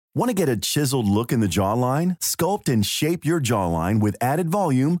Want to get a chiseled look in the jawline? Sculpt and shape your jawline with added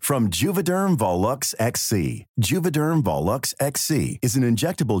volume from Juvederm Volux XC. Juvederm Volux XC is an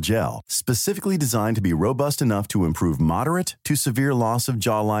injectable gel specifically designed to be robust enough to improve moderate to severe loss of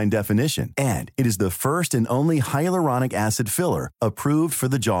jawline definition. And it is the first and only hyaluronic acid filler approved for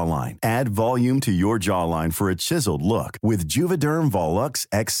the jawline. Add volume to your jawline for a chiseled look with Juvederm Volux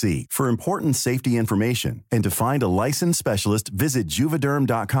XC. For important safety information and to find a licensed specialist, visit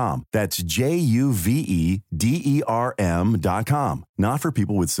juvederm.com. That's JUVEDERM.com. Not for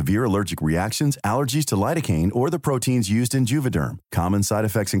people with severe allergic reactions, allergies to lidocaine, or the proteins used in Juvederm. Common side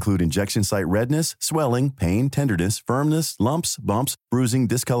effects include injection site redness, swelling, pain, tenderness, firmness, lumps, bumps, bruising,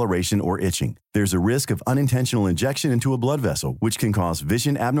 discoloration, or itching. There's a risk of unintentional injection into a blood vessel, which can cause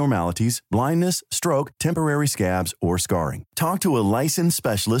vision abnormalities, blindness, stroke, temporary scabs, or scarring. Talk to a licensed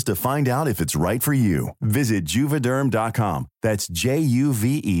specialist to find out if it's right for you. Visit Juvederm.com. That's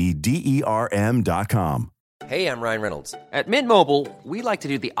JUVEDERM.com. Hey, I'm Ryan Reynolds. At Mint Mobile, we like to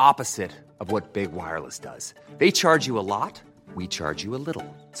do the opposite of what Big Wireless does. They charge you a lot. We charge you a little.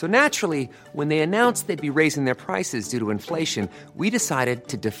 So naturally, when they announced they'd be raising their prices due to inflation, we decided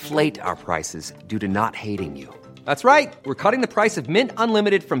to deflate our prices due to not hating you. That's right. We're cutting the price of Mint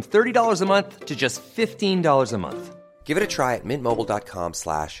Unlimited from $30 a month to just $15 a month. Give it a try at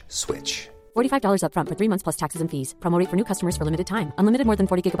mintmobile.com/switch. $45 up front for 3 months plus taxes and fees. Promo rate for new customers for limited time. Unlimited more than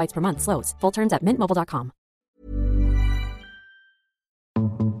 40 gigabytes per month. Slows full terms at mintmobile.com.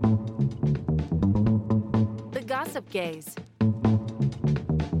 The Gossip Gaze.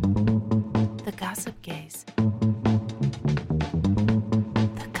 The Gossip Gaze.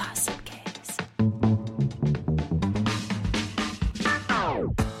 The Gossip Gaze.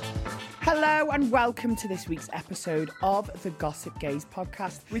 Hello and welcome to this week's episode of the Gossip Gaze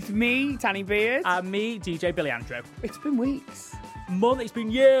podcast with me, Danny Beard. And me, DJ Billy Andrew. It's been weeks. It's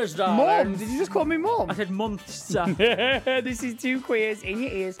been years, darling. Mum? Did you just call me Mum? I said months. This is two queers in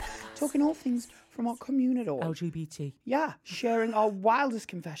your ears, talking all things from our community. LGBT. Yeah, sharing our wildest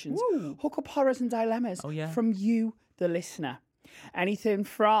confessions, hookup horrors and dilemmas from you, the listener. Anything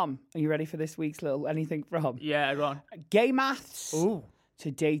from, are you ready for this week's little anything from? Yeah, go on. Gay maths Ooh.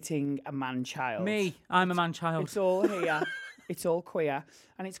 to dating a man-child. Me, I'm a man-child. It's all here. It's all queer.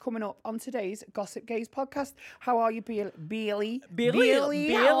 And it's coming up on today's Gossip Gaze podcast. How are you, Billy? Billy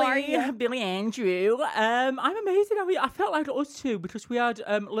Andrew. I'm amazing. I felt like us two because we had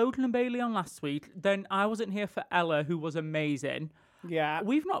Logan and Bailey on last week. Then I wasn't here for Ella, who was amazing. Yeah.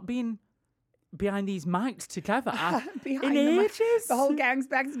 We've not been behind these mics together in ages. ages. The whole gang's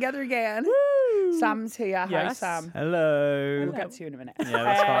back together again. Woo. Sam's here. Yes. Hi, Sam. Hello. We'll get to you in a minute. Yeah,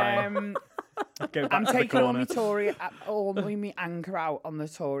 that's fine. I'm taking all my anger out on the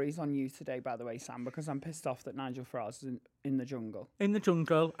Tories on you today, by the way, Sam, because I'm pissed off that Nigel Farage is in the jungle. In the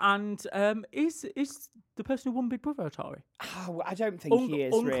jungle. And is the person who won Big Brother a Tory? Oh, I don't think he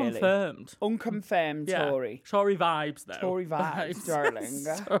is, unconfirmed. really. Unconfirmed Tory. Tory vibes, though. Tory vibes, darling.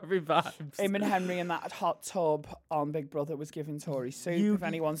 Tory vibes. Him and Henry in that hot tub on Big Brother was giving Tory soup. If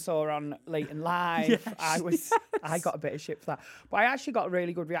anyone saw on Late and Live, yes, I got a bit of shit for that. But I actually got a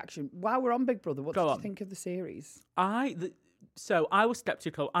really good reaction. While we're on Big Brother, what did you think of the series? So I was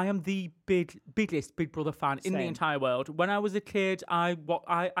sceptical. I am the biggest Big Brother fan in the entire world. When I was a kid, I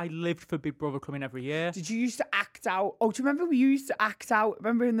lived for Big Brother coming every year. Did you used to act out? Oh, do you remember you used to act out?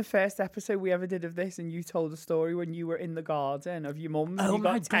 Remember in the first episode we ever did of this, and you told a story when you were in the garden of your mum's. Oh, you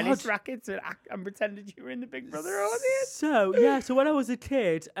got tennis rackets and pretended you were in the Big Brother audience. So when I was a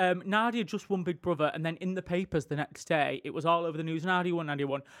kid, Nadia just won Big Brother, and then in the papers the next day, it was all over the news. Nadia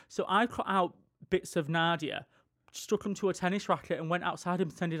won. So I cut out bits of Nadia, stuck them to a tennis racket and went outside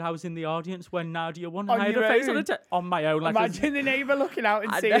and pretended I was in the audience when Nadia won. And I had a face on my own. Imagine the neighbour looking out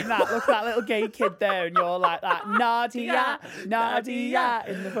and seeing that. Look at that little gay kid there, and you're like that. Nadia,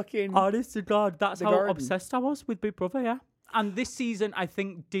 in the fucking... Honest to God, that's how garden. obsessed I was with Big Brother, yeah. And this season, I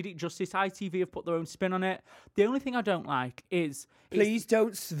think, did it justice. ITV have put their own spin on it. The only thing I don't like is... Please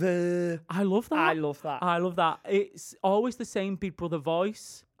don't swear. I love that. I love that. It's always the same Big Brother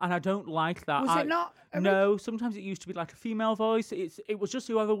voice, and I don't like that. Was it not? No, sometimes it used to be like a female voice. It was just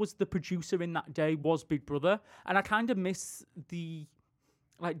whoever was the producer in that day was Big Brother, and I kind of miss the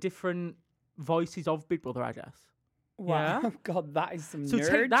different voices of Big Brother, I guess. Wow. Yeah? God, that is some so nerd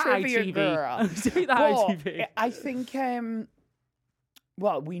take that trivia, ITV. girl. Take that ITV. I think...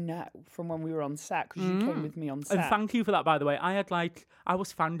 Well, we know from when we were on set, because you came with me on set. And thank you for that, by the way. I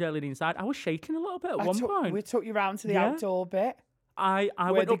was fangirling inside. I was shaking a little bit at one point. We took you round to the outdoor bit. I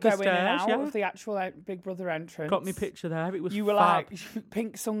where went they up the go in and stairs. out Yeah, of the actual Big Brother entrance. got me picture there. It was. You were fab. like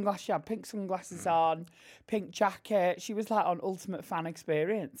pink sunglasses. You had pink sunglasses on, pink jacket. She was like on ultimate fan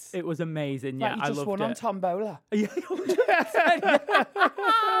experience. It was amazing. Yeah, Like you I just loved won it. on Tombola. Yeah, 100%.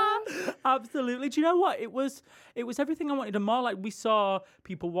 Absolutely. Do you know what? It was everything I wanted and more. Like we saw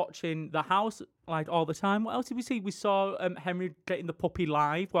people watching the house like all the time. What else did we see? We saw Henry getting the puppy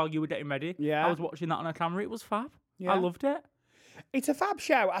live while you were getting ready. Yeah. I was watching that on a camera. It was fab. Yeah. I loved it. It's a fab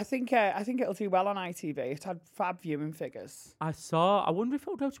show. I think it'll do well on ITV. It had fab viewing figures. I wonder if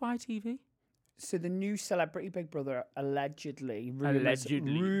it'll go to ITV. So the new Celebrity Big Brother allegedly,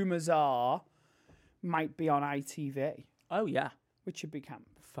 Allegedly. rumours are, might be on ITV, Oh yeah. which would be camp.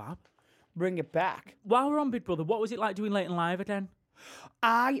 Fab. Bring it back. While we're on Big Brother, what was it like doing Late and Live again?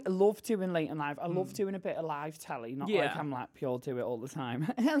 I love doing late and live. I love doing a bit of live telly. Not like Yeah. I'm like pure do it all the time.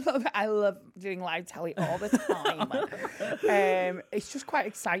 I love doing live telly all the time. It's just quite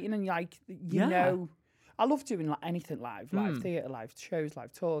exciting and like you know. I love doing like anything live theatre, live shows,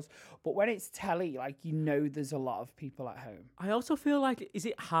 live tours. But when it's telly, like you know, there's a lot of people at home. I also feel like, is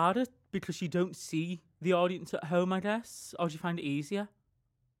it harder because you don't see the audience at home, I guess? Or do you find it easier?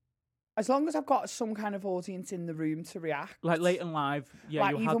 As long as I've got some kind of audience in the room to react. Like Late and Live, yeah,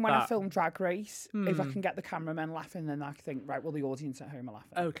 like you'll even have when I that. film Drag Race, if I can get the cameramen laughing, then I think, right, well, the audience at home are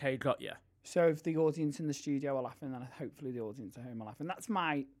laughing. Okay, got you. So if the audience in the studio are laughing, then hopefully the audience at home are laughing. That's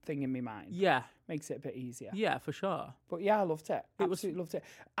my thing in my mind. Yeah, Makes it a bit easier. yeah, for sure. But yeah, I loved it. Absolutely loved it.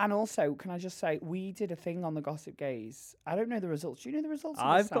 And also, can I just say, we did a thing on the Gossip Gaze. I don't know the results. Do you know the results? of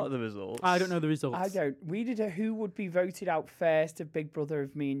this, I've got Sam? the results. I don't know the results. I don't. We did a who would be voted out first of Big Brother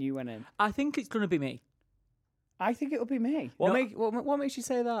if me and you went in. I think it's going to be me. I think it'll be me. What, No. what makes you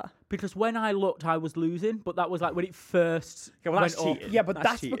say that? Because when I looked, I was losing, but that was like when it first Yeah, well, went that's up. cheating. Yeah, but That's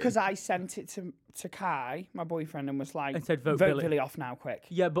that's cheating. because I sent it to Kai, my boyfriend, and was like, And said, vote Billy. Billy off now, quick.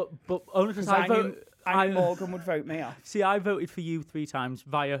 Yeah, but only because Because I voted. I knew Morgan would vote me off. See, I voted for you 3 times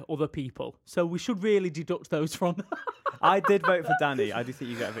via other people, so we should really deduct those from. I did vote for Danny. I do think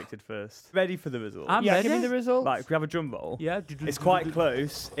you get evicted first. Ready for the results? I'm Yeah, ready. give me the results. Like, we have a drum roll. Yeah. It's quite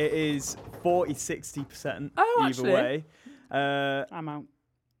close. It is 40-60% Oh, either actually. way. I'm out.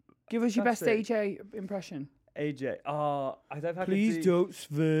 Give us your best Fantastic. AJ impression. AJ. Oh, I don't know if I Please could do... don't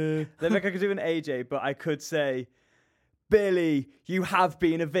swear. I don't think I could do an AJ, but I could say, Billy, you have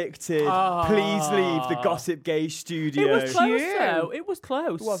been evicted. Please leave the Gossip Gaze studio. It was close, You. though. It was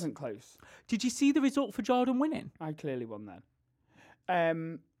close. It wasn't close. Did you see the result for Jordan winning? I clearly won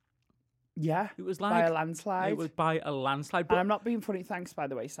then. Yeah. It was by like a landslide. It was by a landslide. And But I'm not being funny. Thanks, by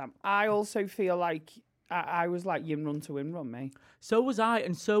the way, Sam. I also feel like I was like yin run to win run, me. so was I,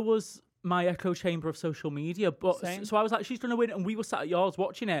 and so was my echo chamber of social media. But Same. so I was like, she's gonna win, and we were sat at yours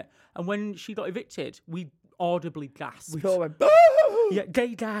watching it. And when she got evicted, we audibly gasped. We all went, Yeah,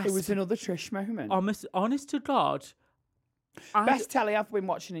 gay gasp. It was another Trish moment. honest to God. I Best telly I've been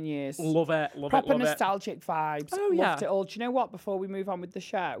watching in years. love it, love Proper it, love it. nostalgic vibes. Oh, Loved yeah. it all. Do you know what? Before we move on with the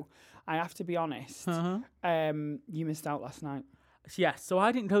show, I have to be honest. You missed out last night. Yes, so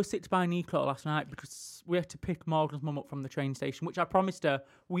I didn't go sit by Nico last night because we had to pick Morgan's mum up from the train station, which I promised her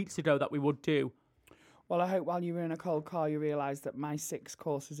weeks ago that we would do. Well, I hope while you were in a cold car, you realised that my 6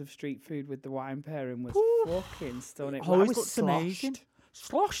 courses of street food with the wine pairing was fucking stunning. Always I was looks amazing.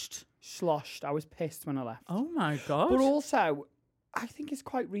 Sloshed. Sloshed. I was pissed when I left. Oh my God. But also, I think it's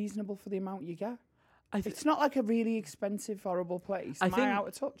quite reasonable for the amount you get. It's not like a really expensive, horrible place. Am I out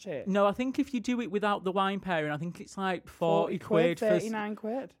of touch here? No, I think if you do it without the wine pairing, I think it's like 40 quid. 39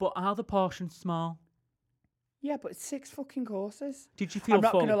 quid. But are the portions small? Yeah, but it's 6 fucking courses. Did you feel I'm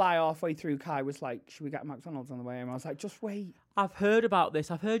not full? going to lie, halfway through, Kai was like, should we get McDonald's on the way home? I was like, just wait. I've heard about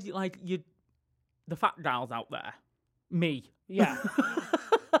this. I've heard the fat gals out there, me. Yeah.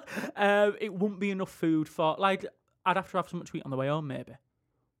 It wouldn't be enough food for, like, I'd have to have something to eat on the way home, maybe.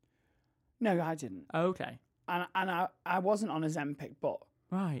 No, I didn't. Okay. And I wasn't on a Zempic, but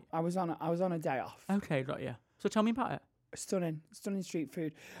Right. I was on a day off. Okay, got you. So tell me about it. Stunning street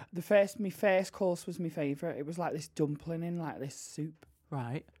food. My first course was my favourite. It was like this dumpling in like this soup.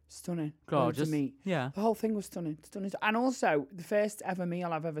 Right. Stunning. Gorgeous. Loads of meat. Yeah. The whole thing was stunning. And also, the first ever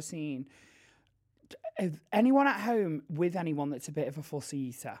meal I've ever seen. If anyone at home with anyone that's a bit of a fussy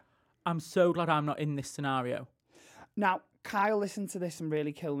eater. I'm so glad I'm not in this scenario. Now, Kyle listened to this and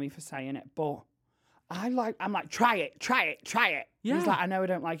really kill me for saying it, but I'm like, try it. Yeah. He's like, I know I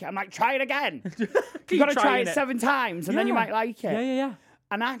don't like it. I'm like, try it again. You Keep got to try trying it 7 times and then you Yeah. might like it. Yeah.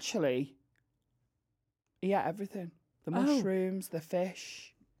 And actually, yeah, everything. The mushrooms, the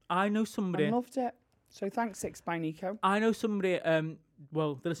fish. I know I somebody. loved it. So thanks, 6 by Nico. I know somebody.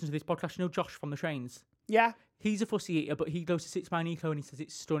 Well, they listen to this podcast. You know Josh from the trains. Yeah. He's a fussy eater, but he goes to Six by Nico and he says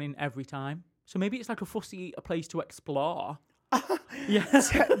it's stunning every time. So maybe it's like a fussy eater place to explore.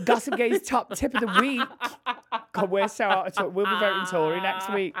 Gossip Gaze top tip of the week. God, we're so out of touch. We'll be voting Tory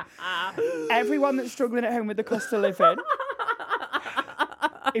next week. Everyone that's struggling at home with the cost of living,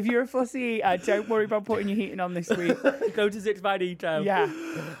 if you're a fussy eater, don't worry about putting your heating on this week. Go to Six by Nico. Yeah.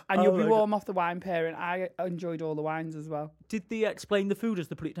 And you'll be warm off the wine pairing. I enjoyed all the wines as well. Did they explain the food as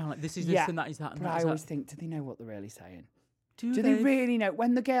they put it down? Like, this is this and that is that. And but that I is always that? think, do they know what they're really saying? Do they really know?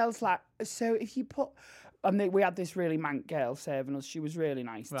 When the girl's like, so if you put... we had this really mank girl serving us. She was really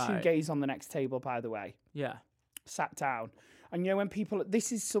nice. Right. 2 gays on the next table, by the way. Yeah. Sat down. And when people...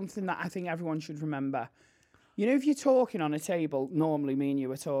 This is something that I think everyone should remember. If you're talking on a table, normally me and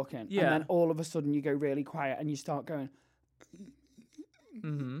you are talking, and then all of a sudden you go really quiet and you start going...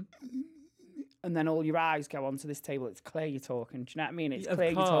 Mm-hmm. And then all your eyes go onto this table. It's clear you're talking. Do you know what I mean? It's clear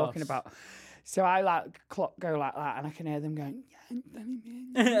you're talking about... So I go like that, and I can hear them going,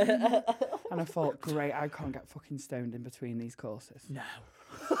 and I thought, great, I can't get fucking stoned in between these courses. No.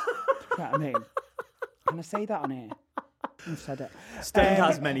 Do you know what I mean? Can I say that on here? I've said it. Stoned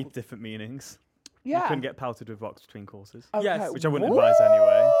has many different meanings. Yeah. You couldn't get pelted with rocks between courses. Okay. Yes. Which I wouldn't advise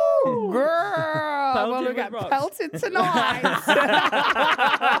anyway. Girl, Pelted we'll with get rocks. pelted tonight.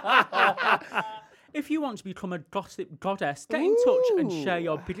 If you want to become a gossip goddess, get in touch and share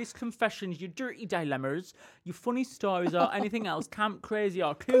your biggest confessions, your dirty dilemmas, your funny stories, or anything else, camp, crazy,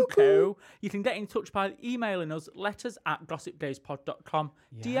 or cuckoo. You can get in touch by emailing us, letters@gossipdayspod.com.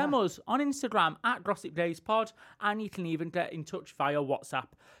 DM us on Instagram @gossipdayspod, and you can even get in touch via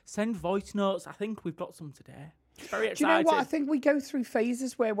WhatsApp. Send voice notes. I think we've got some today. Very excited. Do you know what? I think we go through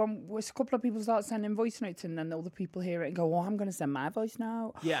phases where when a couple of people start sending voice notes and then other people hear it and go, oh, I'm going to send my voice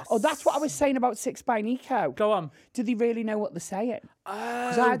note. Yes. Oh, that's what I was saying about Six by Nico. Go on. Do they really know what they're saying?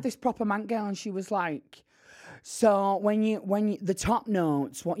 Because I had this proper man girl and she was like, so when you the top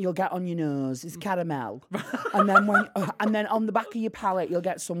notes, what you'll get on your nose is caramel, and then on the back of your palate you'll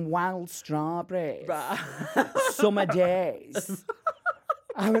get some wild strawberries. Summer days.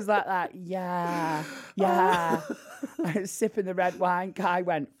 I was like that, yeah. I was sipping the red wine. Kai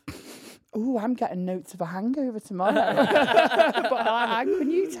went, ooh, I'm getting notes of a hangover tomorrow. But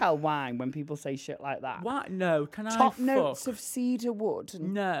can you tell wine when people say shit like that? What? No. Can I Top fuck? notes of cedar wood.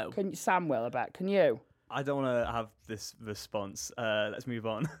 No. Sam will, I bet. Can you? I don't want to have this response. Let's move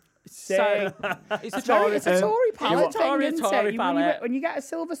on. So, it's a Tory. It's a Tory palate thing, Tory isn't palate. it? When you get a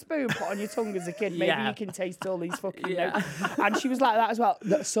silver spoon put on your tongue as a kid, maybe you can taste all these fucking notes. And she was like that as well.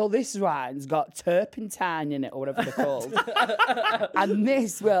 So this wine's got turpentine in it, or whatever they're called. And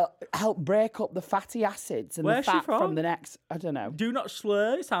this will help break up the fatty acids and Where's the she fat from? the next. I don't know. Do not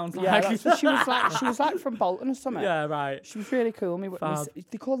slur. It sounds like. Yeah, that's what she was like. She was like from Bolton or something. Yeah, right. She was really cool.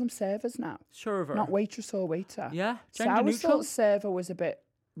 They call them servers now, Server. not waitress or waiter. Yeah. So Gender I always neutral. thought server was a bit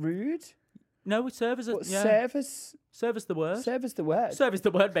rude. No, servers are. But Yeah. servers. Servers the word. Server's the word. Serve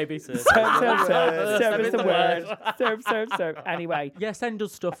the word, baby. Serve is the word. Serve. Anyway. Yeah, send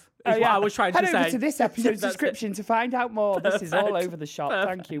us stuff. Is what I was trying to Head say. over to this episode's That's description to find out more. This is all Perfect. over the shop.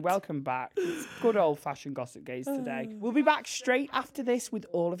 Thank you. Welcome back. It's good old-fashioned Gossip Gaze today. We'll be back straight after this with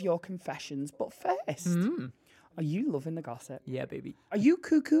all of your confessions. But first, are you loving the gossip? Yeah, baby. Are you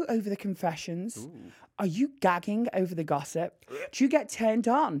cuckoo over the confessions? Ooh. Are you gagging over the gossip? Do you get turned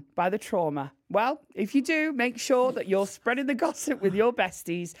on by the trauma? Well, if you do, make sure that you're spreading the gossip with your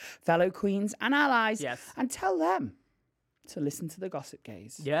besties, fellow queens and allies. Yes. And tell them to listen to the Gossip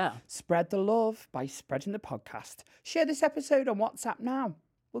Gaze. Yeah. Spread the love by spreading the podcast. Share this episode on WhatsApp now.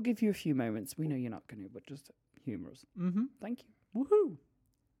 We'll give you a few moments. We know you're not going to, but just humour us. Mm-hmm. Thank you. Woohoo.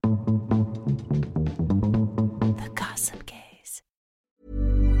 The Gossip Gaze.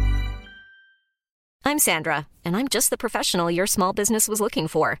 I'm Sandra, and I'm just the professional your small business was looking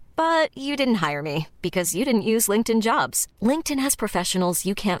for. But you didn't hire me because you didn't use LinkedIn Jobs. LinkedIn has professionals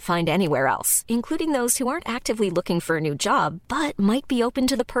you can't find anywhere else, including those who aren't actively looking for a new job, but might be open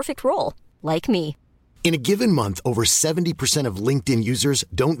to the perfect role, like me. In a given month, over 70% of LinkedIn users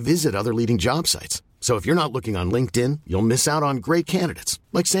don't visit other leading job sites. So if you're not looking on LinkedIn, you'll miss out on great candidates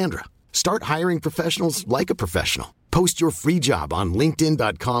like Sandra. Start hiring professionals like a professional. Post your free job on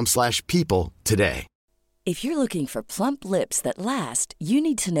linkedin.com/people today. If you're looking for plump lips that last, you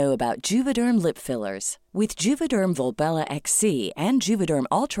need to know about Juvederm lip fillers. With Juvederm Volbella XC and Juvederm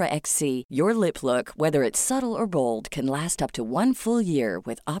Ultra XC, your lip look, whether it's subtle or bold, can last up to 1 full year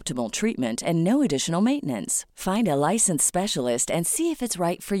with optimal treatment and no additional maintenance. Find a licensed specialist and see if it's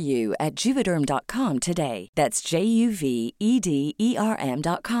right for you at Juvederm.com today. That's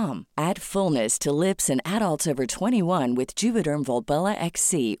JUVEDERM.com. Add fullness to lips in adults over 21 with Juvederm Volbella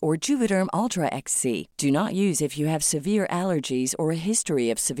XC or Juvederm Ultra XC. Do not use if you have severe allergies or a history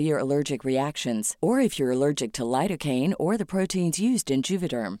of severe allergic reactions, or if you're allergic to lidocaine or the proteins used in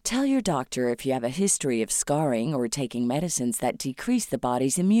Juvederm. Tell your doctor if you have a history of scarring or taking medicines that decrease the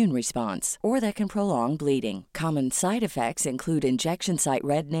body's immune response or that can prolong bleeding. Common side effects include injection site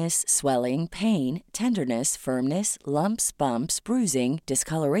redness, swelling, pain, tenderness, firmness, lumps, bumps, bruising,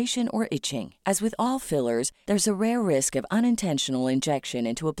 discoloration, or itching. As with all fillers, there's a rare risk of unintentional injection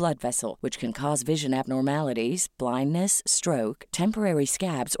into a blood vessel, which can cause vision abnormalities, blindness, stroke, temporary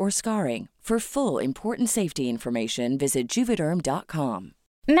scabs, or scarring. For full important safety information, visit Juvederm.com.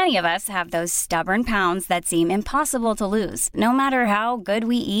 Many of us have those stubborn pounds that seem impossible to lose, no matter how good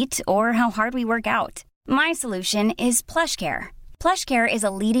we eat or how hard we work out. My solution is PlushCare. PlushCare is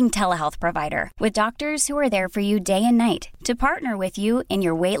a leading telehealth provider with doctors who are there for you day and night to partner with you in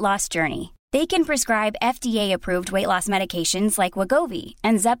your weight loss journey. They can prescribe FDA-approved weight loss medications like Wegovy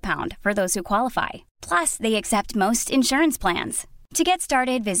and Zepbound for those who qualify. Plus, they accept most insurance plans. To get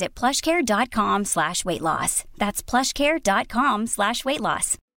started, visit plushcare.com/weightloss. That's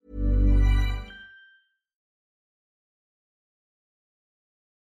plushcare.com/weightloss.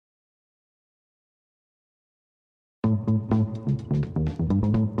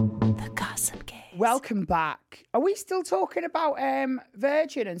 The Gossip Gaze. Welcome back. Are we still talking about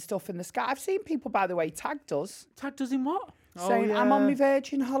Virgin and stuff in the sky? I've seen people, by the way, tagged us. Tagged us in what? Saying, I'm on my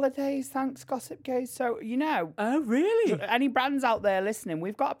Virgin holidays, thanks, Gossip Gaze. So, Oh, really? any brands out there listening,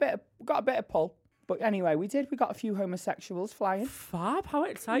 we've got a bit of pull. But anyway, we got a few homosexuals flying. Fab, how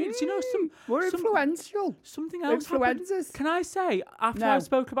exciting. We're influential. Something else happened. Influencers. Can I say, after I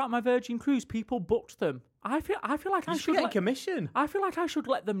spoke about my Virgin Cruise, people booked them. I feel like I should get a commission. I feel like I should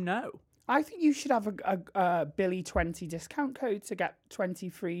let them know. I think you should have a Billy 20 discount code to get 20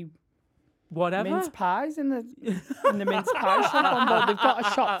 free whatever mince pies in the mince pie shop on board. They've got a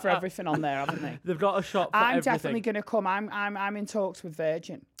shop for everything on there, haven't they? They've got a shop for I'm everything. definitely going to come. I'm in talks with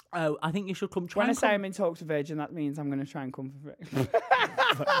Virgin. Oh, I think you should come. When I say I'm in talks with Virgin, that means I'm going to try and come for free.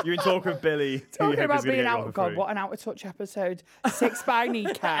 You're in talk with Billy. Talking about being out of God, what an out of touch episode. 6 by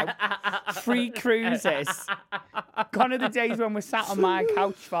Nico, free cruises. Gone are the days when we're sat on my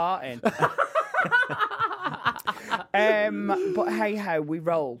couch farting. But hey ho, we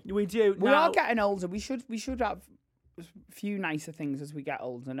roll. We do. We are getting older. We should have a few nicer things as we get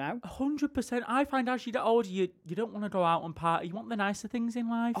older now. 100%. I find as you get older, you don't want to go out and party. You want the nicer things in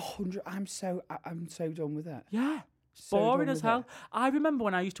life. 100. I'm so done with it. Yeah. So boring done as with hell. it. I remember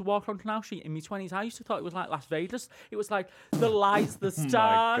when I used to walk on Canal Street in my 20s, I used to thought it was like Las Vegas. It was like the lights, the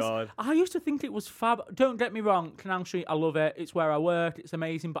stars. God. I used to think it was fab. Don't get me wrong, Canal Street, I love it. It's where I work. It's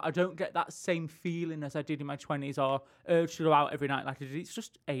amazing. But I don't get that same feeling as I did in my 20s or urge to go out every night like I did. It's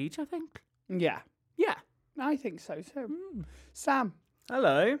just age, I think. Yeah. Yeah. I think so too. Sam.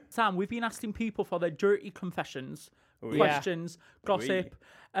 Hello. Sam, we've been asking people for their dirty confessions, Oui. questions, gossip.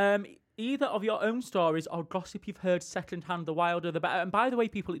 Either of your own stories or gossip you've heard secondhand, the wilder the better. And by the way,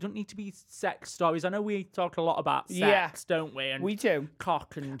 people, it don't need to be sex stories. I know we talk a lot about sex, don't we? And we do.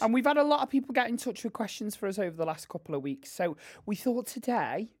 Cock and we've had a lot of people get in touch with questions for us over the last couple of weeks. So we thought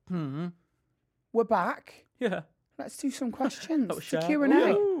today, we're back. Yeah. Let's do some questions. share. To Q&A.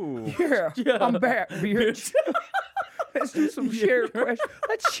 Yeah. I'm back, bitch. Let's do some share questions.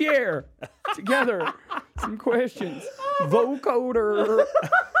 Let's share together some questions. Vocoder.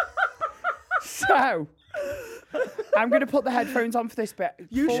 So, I'm going to put the headphones on for this bit.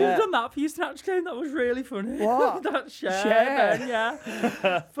 You should have done that for your Snatch game. That was really funny. What? That share. Share.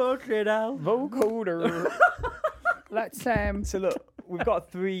 Yeah. Fucking hell. Vocoder. Let's So look, we've got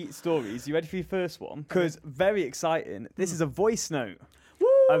 3 stories. You ready for your first one? Because very exciting. This is a voice note. Woo!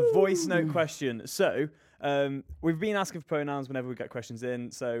 A voice note question. So we've been asking for pronouns whenever we get questions in.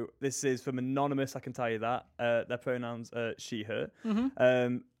 So this is from Anonymous, I can tell you that. Their pronouns are she, her.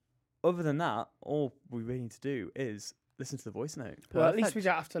 Other than that, all we really need to do is listen to the voice note. Well, at least we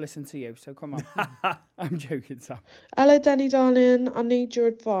don't have to listen to you, so come on. I'm joking, Sam. Hello, Danny, darling. I need your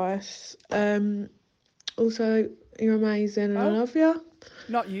advice. Also, you're amazing and I love you.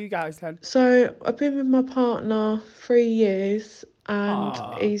 Not you guys, then. So, I've been with my partner 3 years and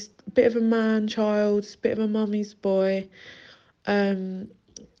he's a bit of a man child, he's a bit of a mummy's boy.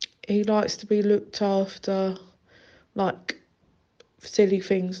 He likes to be looked after, like, silly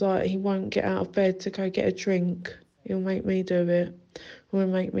things like he won't get out of bed to go get a drink. He'll make me do it. Or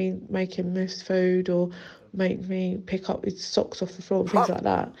make him miss food, or make me pick up his socks off the floor, things like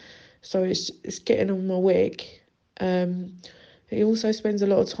that. So it's getting on my wick. He also spends a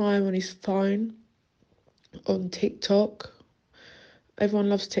lot of time on his phone, on TikTok. Everyone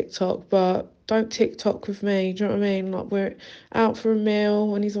loves TikTok, but don't TikTok with me. Do you know what I mean? Like, we're out for a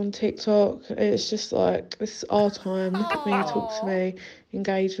meal and he's on TikTok. It's just like, this is our time. Look at me, talk to me,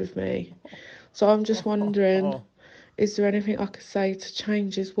 engage with me. So I'm just wondering, is there anything I could say to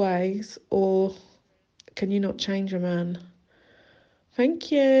change his ways, or can you not change a man?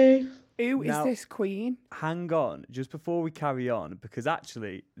 Thank you. Who Now- is this queen? Hang on, just before we carry on, because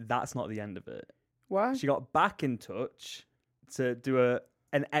actually that's not the end of it. What? She got back in touch to do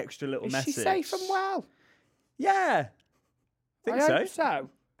an extra little Is message. she safe and well? Yeah, I hope so.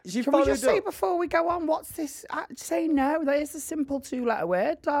 She Can we just followed say up. before we go on, what's this? Say no. That is a simple 2-letter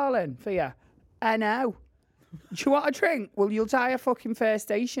word, darling, for you. No. Do you want a drink? Well, you'll die a fucking first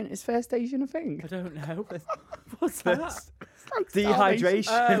station. Is first station a thing? I don't know. What's that? Dehydration.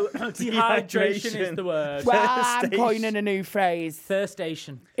 Oh, dehydration is the word. Well, I'm coining a new phrase. Thirst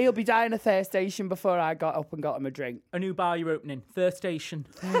station. He'll be dying a thirst station before I got up and got him a drink. A new bar you're opening. Thirst station.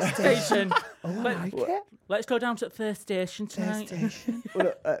 Thirst station. Let's go down to the thirst station tonight.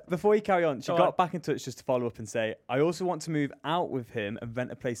 Well, before you carry on, she Go got on. back in touch just to follow up and say, I also want to move out with him and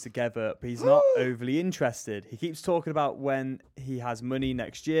rent a place together, but he's not overly interested. He keeps talking about when he has money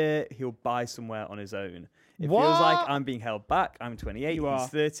next year, he'll buy somewhere on his own. It feels like I'm being held back. I'm 28, he's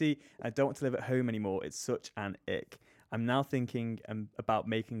 30. I don't want to live at home anymore. It's such an ick. I'm now thinking about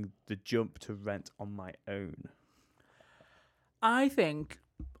making the jump to rent on my own. I think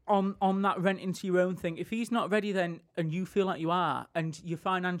on that rent into your own thing, if he's not ready then and you feel like you are and you're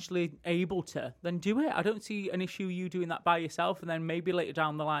financially able to, then do it. I don't see an issue you doing that by yourself, and then maybe later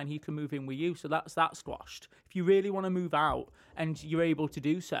down the line he can move in with you. So that's that squashed. If you really want to move out and you're able to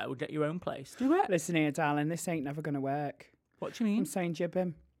do so, get your own place, do it. Listen here, darling, this ain't never going to work. What do you mean? I'm saying jib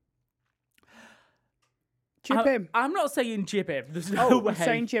him. Jib him. I'm not saying jib him. There's no way. I'm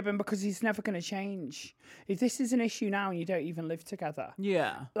saying jib him because he's never going to change. If this is an issue now and you don't even live together,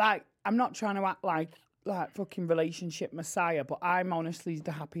 Yeah. like, I'm not trying to act like fucking relationship messiah, but I'm honestly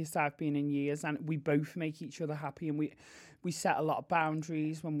the happiest I've been in years, and we both make each other happy, and we set a lot of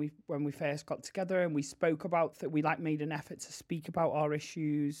boundaries when we first got together, and we spoke about that. We made an effort to speak about our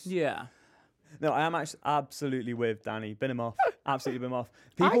issues. Yeah. No, I am actually absolutely with Danny. Bin him off. Absolutely bin him off.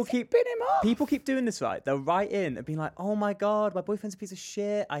 Bin him off. People keep doing this, right? They'll write in and be like, "Oh my god, my boyfriend's a piece of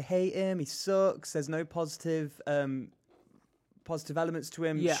shit. I hate him. He sucks. There's no positive elements to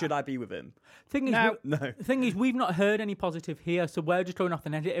him. Yeah. Should I be with him?" Thing is, No. Thing is, we've not heard any positive here, so we're just going off the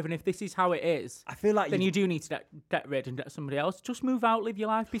negative. And if this is how it is, I feel like then you do need to get rid and get somebody else. Just move out, live your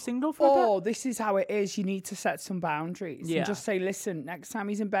life, be single for a bit. Oh, this is how it is. You need to set some boundaries. Yeah. And just say, listen, next time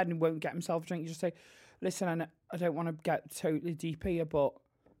he's in bed and won't get himself a drink, you just say, listen, I don't want to get totally deep here, but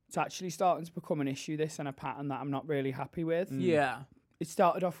it's actually starting to become an issue, this, and a pattern that I'm not really happy with. Yeah. It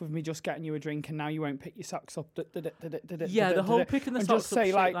started off with me just getting you a drink, and now you won't pick your socks up. Yeah, the whole picking the and socks just up say,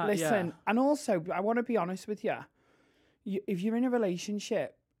 shit like, that, listen. yeah. And also, I want to be honest with you. If you're in a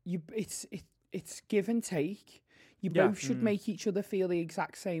relationship, it's give and take. You Yeah. both should make each other feel the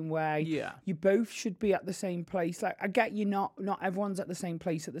exact same way. Yeah. You both should be at the same place. Like, I get you, not everyone's at the same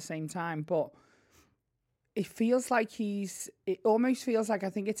place at the same time, but it feels like it almost feels like, I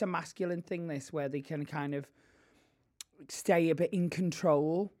think it's a masculine thing, this, where they can kind of stay a bit in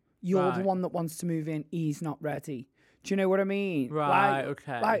control. You're the Right. one that wants to move in. He's not ready. Do you know what I mean? Right,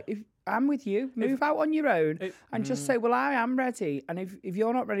 okay. Like, if I'm with you, move out on your own and just say, well, I am ready. And if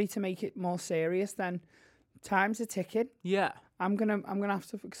you're not ready to make it more serious, then time's a ticking. Yeah. I'm gonna have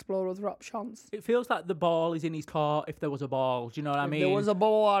to explore other options. It feels like the ball is in his court if there was a ball. Do you know what I mean? There was a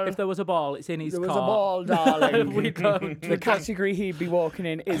ball. If there was a ball, it's in his There court. was a ball, darling. We don't. The category he'd be walking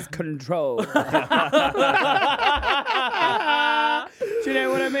in is control. Do you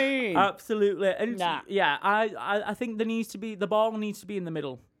know what I mean? Absolutely. And Nah. yeah, I think the ball needs to be in the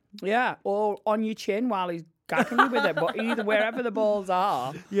middle. Yeah, or on your chin while he's gagging you with it. But either wherever the balls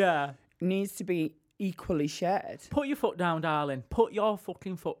are, Yeah. needs to be equally shared. Put your foot down, darling. Put your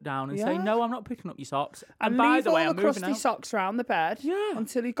fucking foot down and say, Yeah. no, I'm not picking up your socks. And by leave the way, all I'm the moving crusty out. socks around the bed. Yeah.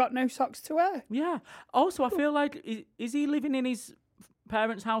 Until he's got no socks to wear. Yeah. Also, I feel like, is he living in his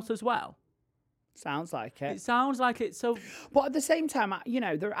parents' house as well? Sounds like it. It sounds like it. So, But at the same time,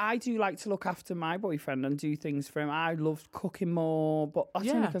 I do like to look after my boyfriend and do things for him. I love cooking more, but that's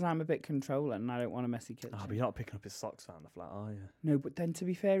only Yeah. because I'm a bit controlling and I don't want a messy kitchen. Oh, but you're not picking up his socks around the flat, are you? No, but then to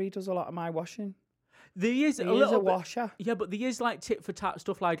be fair, he does a lot of my washing. There is He a is little a bit, washer. Yeah, but there is like tit for tat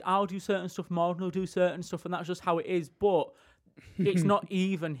stuff. Like I'll do certain stuff, Morgan will do certain stuff, and that's just how it is. But it's not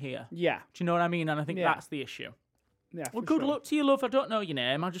even here. Yeah. Do you know what I mean? And I think Yeah. that's the issue. Yeah. Well, for good sure. luck to you, love. I don't know your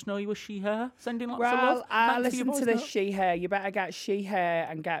name. I just know you were she/her. Sending lots of Well, love. I Thanks for your listen to voice this note. she-her. You better get she-her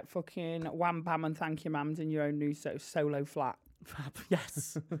and get fucking wham bam and thank you mams in your own new solo flat.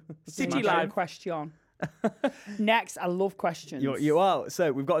 Yes. City City Live Live. question. Next, I love questions. You are.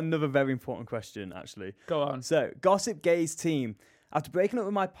 So we've got another very important question, actually. Go on. So, Gossip Gaze team. After breaking up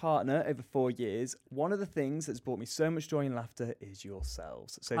with my partner over 4 years, one of the things that's brought me so much joy and laughter is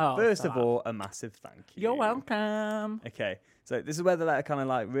yourselves. So, Oh, first of fab. all, a massive thank you. You're welcome. Okay, so this is where the letter kind of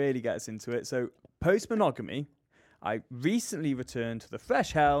like really gets into it. So, post monogamy, I recently returned to the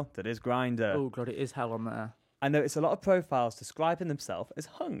fresh hell that is Grindr. Oh, God, it is hell on there. I noticed a lot of profiles describing themselves as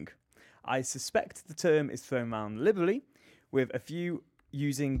hung. I suspect the term is thrown around liberally, with a few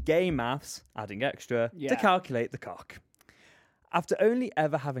using gay maths, adding extra, to Yeah. calculate the cock. After only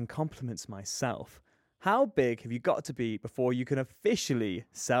ever having compliments myself, how big have you got to be before you can officially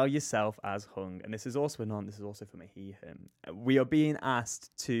sell yourself as hung? And this is also this is also from a he, him. We are being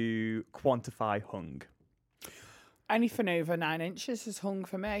asked to quantify hung. Anything over 9 inches is hung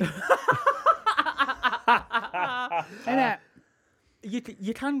for me. Innit?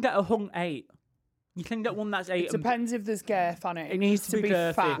 You can get a hung 8. You can get one that's 8. It depends if there's girth on it. It needs needs to to be be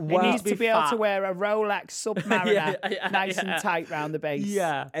girthy. fat. Well, it needs to be able to fat. wear a Rolex Submariner, Yeah, nice yeah. and tight round the base.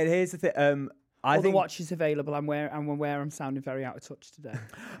 Yeah. And here's the thing. I All the think watches available. I'm wearing. I'm sounding very out of touch today.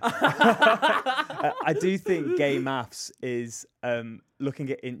 I do think gay maths is looking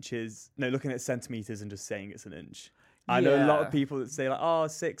at centimeters and just saying it's an inch. I know a lot Yeah. of people that say like,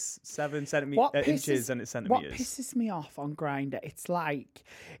 6, 7 inches and it's What centimeters. pisses me off on Grindr? It's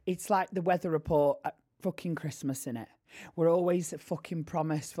like the weather report at fucking Christmas, innit? We're always at fucking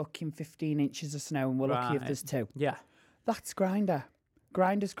promise fucking 15 inches of snow, and we're lucky if Right. there's 2. Yeah. That's Grindr.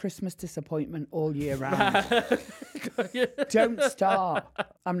 Grindr's Christmas disappointment all year round. Don't start.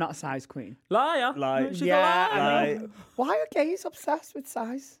 I'm not a size queen. Liar. Lie. She's a Yeah, liar. I know. Why are gays obsessed with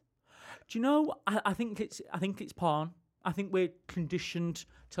size? Do you know? I think it's porn. I think we're conditioned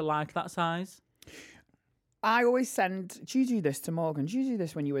to like that size. I always send. Do you do this to Morgan? Do you do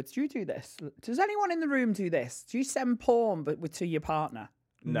this when you were? Do you do this? Does anyone in the room do this? Do you send porn to your partner?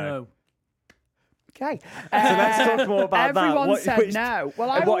 No. Okay. So let's talk more about that. Everyone What- said which- no.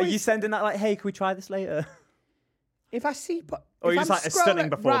 Well, And I what are always, you sending that like? Hey, can we try this later? If I see, Or if you just I'm like a stunning scrolling-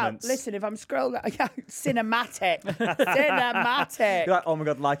 performance? Right, listen, if I'm scrolling, yeah, cinematic, cinematic. You're like, oh my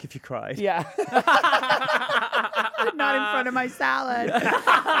god, like if you cried. Yeah. Not in front of my salad.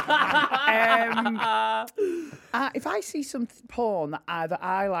 If I see some porn that either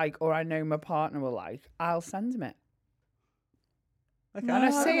I like or I know my partner will like, I'll send him it. Okay. And I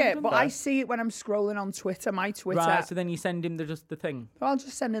see it, but fair. I see it when I'm scrolling on Twitter, my Twitter. Right. So then you send him just the thing. I'll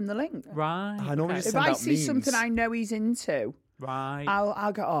just send him the link. Right. I normally okay. just If send I out see something memes. I know he's into, Right.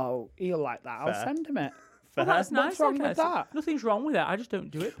 I'll go, oh, he'll like that. I'll Fair. send him it. Well, that's nice. What's wrong okay. with So that? nothing's wrong with it. I just don't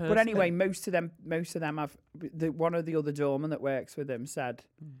do it personally. But anyway, most of them have. One of the other doormen that works with him said,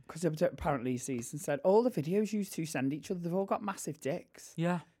 because apparently he sees and said, all the videos you two send each other, they've all got massive dicks.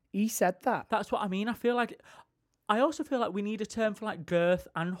 Yeah. He said that. That's what I mean. I also feel like we need a term for like girth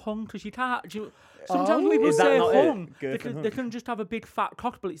and hung because you can't. Sometimes when people Is that say not it? hung, Girth and they hung? can just have a big fat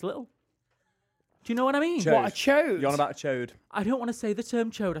cock, but it's little. Do you know what I mean? Chode. What, a chode? You're on about a chode. I don't want to say the term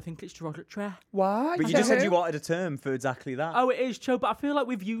chode. I think it's derogatory. Why? But you just said Chode? you wanted a term for exactly that. Oh, it is chode, but I feel like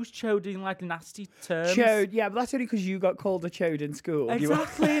we've used chode in like nasty terms. Chode, yeah, but that's only because you got called a chode in school.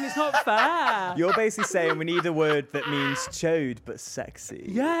 Exactly, and it's not fair. You're basically saying we need a word that means chode but sexy.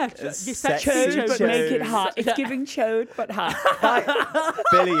 Yeah, A you're sexy sexy Chode, but make it chode. hot. It's giving chode, but hot.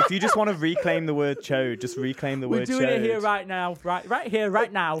 Billy, if you just want to reclaim the word chode, just reclaim the We're word doing chode. it here right now, right here,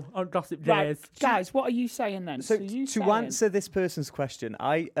 right now on Gossip Right, Days. guys, what are you saying then? So you to saying- answer this person's question,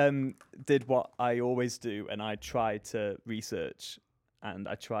 I did what I always do, and I tried to research, and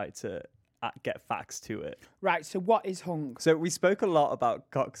I tried to get facts to it. Right, so what is hung? So we spoke a lot about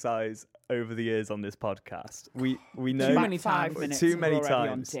cock size over the years on this podcast. We know Too About many 5 times. minutes Too and we're many already on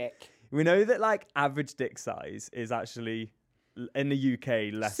times. dick. We know that like average dick size is actually in the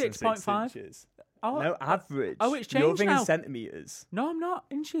UK less than 6.5? 6 inches. Oh, No, average. oh, it's You're changed thinking now. centimeters. No, I'm not.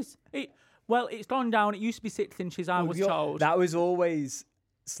 Inches. It's gone down. It used to be 6 inches, I was told. That was always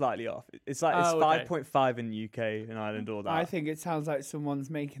slightly off. It's like it's Oh, okay. 5.5 in UK and Ireland, all that. I think it sounds like someone's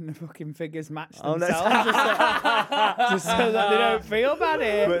making the fucking figures match Oh, no. themselves just so that they don't feel bad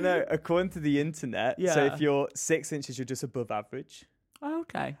here. But no, according to the internet, so Yeah. if you're 6 inches, you're just above average. Oh,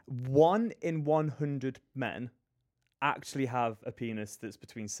 okay. 1 in 100 men actually have a penis that's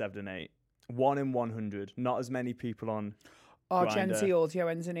between 7 and 8. 1 in 100. Not as many people on. Our Grindr. Gen Z audio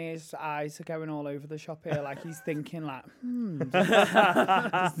engineer's eyes are going all over the shop here. Like he's thinking, like,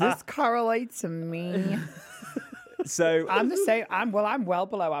 does this correlate to me? So I'm the same. I'm well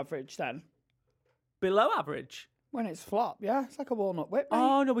below average then. Below average? When it's flop, yeah, it's like a walnut whip. Mate.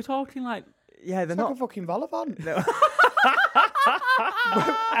 Oh, no, we're talking like... Yeah, they're it's not. like a fucking volleyball. No.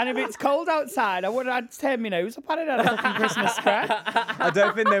 And if it's cold outside, I'd turn my nose up at it at a fucking Christmas square. I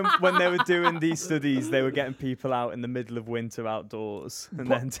don't think when they were doing these studies, they were getting people out in the middle of winter outdoors and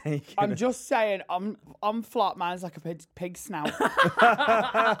then taking. I'm just saying, I'm flop. Mine's like a pig snout.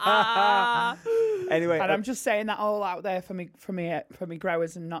 Anyway, And I'm just saying that all out there for me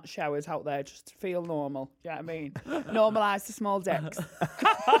growers and not showers out there, just to feel normal. Do you know what I mean? Normalise the small dicks.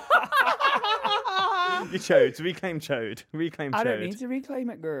 you chode. Reclaim chode. Reclaim chode. I don't need to reclaim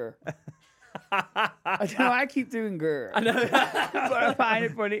it, girl. I don't know. I keep doing girl. I know. But I find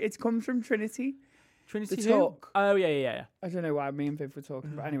it funny. It comes from Trinity. Trinity The who? talk. Oh, yeah. I don't know why me and Viv were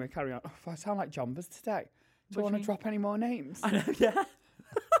talking, but anyway, carry on. Oh, I sound like Jombers today. Do you want to drop any more names? I know, yeah.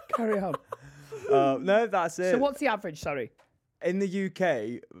 Carry on. No, that's it. So what's the average? Sorry. In the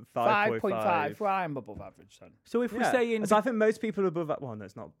UK, 5.5. Well, I'm above average then. So if we're saying... So I think most people are above that. Well, no,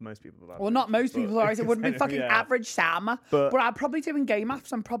 it's not most people above average. Well, not most people are. It wouldn't be fucking Yeah. average, Sam. But I'm probably doing gay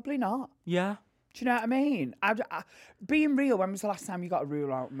maths. I'm probably not. Yeah. Do you know what I mean? Being real, when was the last time you got a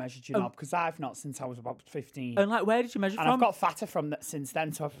ruler out and measured your knob? Because I've not since I was about 15. And like, where did you measure And from? I've got fatter from that since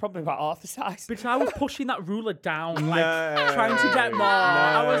then, so I've probably got half the size. Because I was pushing that ruler down, like trying to get more.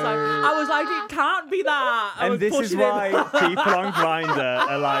 I was like, it can't be that. And this is why people on Grindr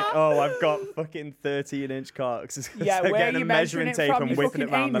are like, oh, I've got fucking 13-inch cocks. Yeah, so where getting are a you measuring measuring it tape from? and Your whipping it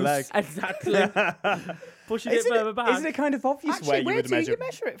fucking around the leg. anus? Exactly. Pushing it further back. Isn't it kind of obvious Actually, where you where would do measure you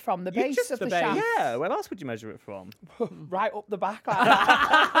measure it from? The base just of the the base. shaft? Yeah, where else would you measure it from? Right up the back. Like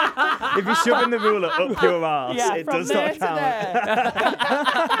that. If you're shoving the ruler up your arse, Yeah, it from does there not to count. there.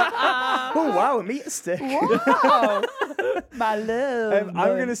 Oh, wow, a meter stick. Wow. My love. I'm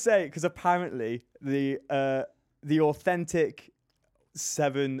going to say, because apparently the authentic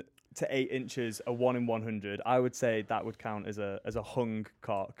 7 to 8 inches are 1 in 100. I would say that would count as a hung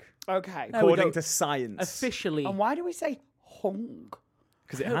cock. Okay. There we According go. to science. Officially. And why do we say hung?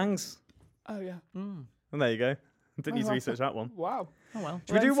 Because it hangs. Oh, yeah. And there you go. Didn't need to research that one. Wow. Oh, well.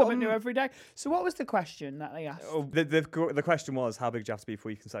 Should we do Learn something one? new every day. So what was the question that they asked? Oh, the question was, how big do you have to be before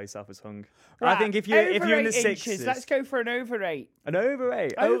you can sell yourself as hung? Right, I think if you're in the over 8 sixes, inches, let's go for an over 8. an over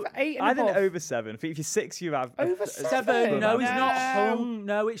 8. Over 8 and I think above. over 7. I think if you're 6, you have Over a 7? No, it's No. not hung.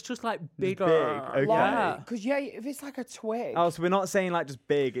 No, it's just like bigger. big, okay. Yeah. Because, yeah, if it's like a twig. Oh, so we're not saying like just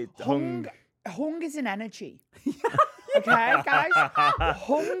big. It hung. Hung is an energy. Okay, guys?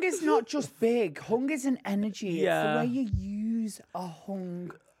 Hung is not just big. Hung is an energy. Yeah. It's the way you use a hung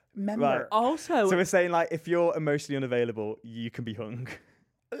member. Right. Also, So we're saying like if you're emotionally unavailable, you can be hung.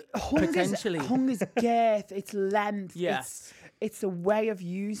 Potentially. Hung is girth, it's length, Yeah. it's a way of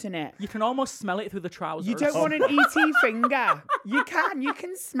using it. you can almost smell it through the trousers. You don't want an ET finger. You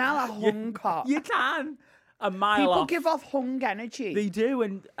can smell a hung cock. You can. A mile People off. give off hung energy. They do,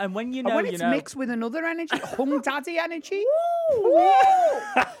 and when you know, and when you it's know. mixed with another energy, hung daddy energy. Woo! Do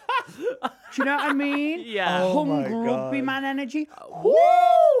you know what I mean? Yeah. Oh Hung my rugby God. man energy. Woo!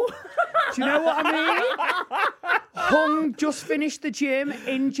 Do you know what I mean? Hung just finished the gym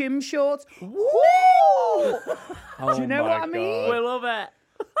in gym shorts. Woo! Do you know my what I mean? We love it.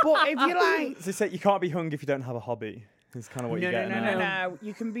 But if you like, So say you can't be hung if you don't have a hobby. Is kind of what you're getting at. no,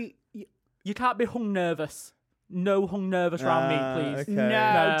 you can be. You can't be hung nervous. No hung nervous around me, please. Okay. No,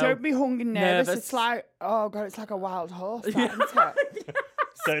 No. don't be hung and nervous. Nervous. It's like, oh god, it's like a wild horse, that, isn't it?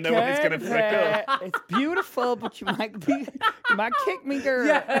 So no one's going to Good, prick up. It's beautiful, but you might kick me,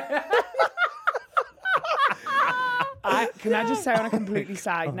 girl. Can I just say on a completely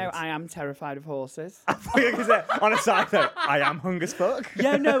side note, I am terrified of horses. On a side note, I am hung as fuck.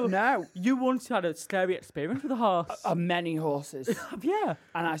 Yeah, no. No. You once had a scary experience with a horse. Many horses, Yeah.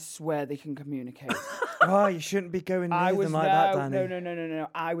 and I swear they can communicate. Oh, you shouldn't be going near I them was like that, no, Danny. no.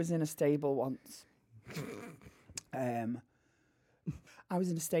 I was in a stable once. I was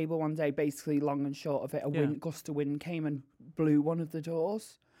in a stable one day. Basically, long and short of it, a gust of wind came and blew one of the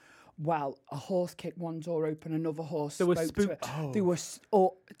doors. Well, a horse kicked one door open, another horse They were spoke to spooked. it. There were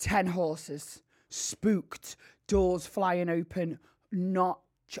 10 horses, spooked, doors flying open, not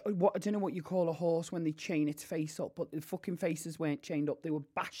what I don't know what you call a horse when they chain its face up, but the fucking faces weren't chained up. They were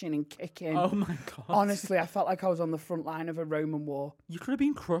bashing and kicking. Oh my God. Honestly, I felt like I was on the front line of a Roman war. You could have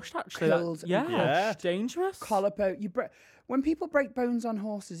been crushed, actually. Killed and Yeah, dangerous. Collarbone. When people break bones on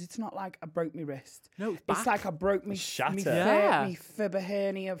horses, it's not like I broke my wrist. No, it's It's like I broke me Shatter. me fibber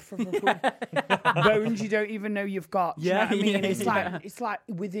hernia from bones you don't even know you've got. Do you know what I mean? It's like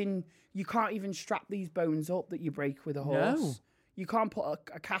within. You can't even strap these bones up that you break with a horse. No. You can't put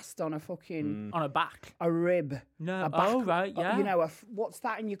a cast on a fucking on a back. a rib. No. A back, Oh, right, yeah. You know, what's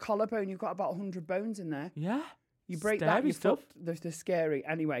that in your collarbone? You've got about 100 bones in there. Yeah. You break Scary that, you're stuff. fucked. They're scary.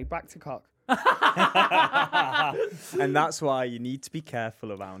 Anyway, back to cock. And that's why you need to be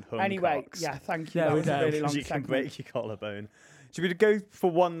careful around hung Anyway, cocks. yeah, thank you. Yeah, that we was a know. really long You can segment. break your collarbone. Should we go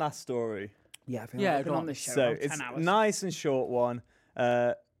for one last story? Yeah, I feel Yeah, like I've been go on on. this show So about 10 it's hours. nice and short one.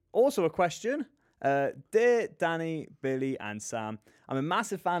 Also a question. Dear Danny, Billy and Sam, I'm a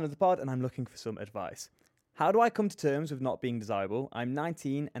massive fan of the pod and I'm looking for some advice. How do I come to terms with not being desirable? I'm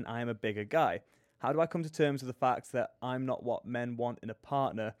 19 and I am a bigger guy. How do I come to terms with the fact that I'm not what men want in a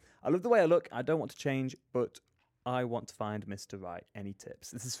partner? I love the way I look. I don't want to change, but I want to find Mr. Right. Any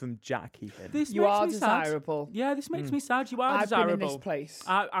tips? This is from Jack Heathen. This You makes are me sad. desirable. Yeah, this makes me sad. You are I've desirable. been in this place.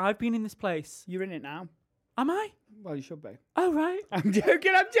 I've been in this place. You're in it now. Am I? Well, you should be. Oh, right. I'm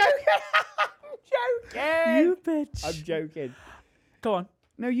joking. I'm joking. I'm joking. You bitch. I'm joking. Go on.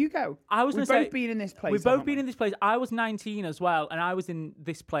 No, you go. I was We've gonna say, both been in this place. We've both haven't been we? in this place. I was 19 as well, and I was in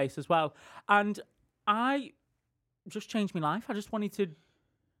this place as well. And I just changed my life. I just wanted to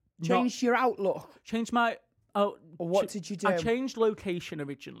Change your outlook. change my... Oh, Or what did you do? I changed location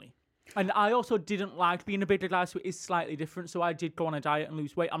originally. And I also didn't like being a bigger guy, so it is slightly different. So I did go on a diet and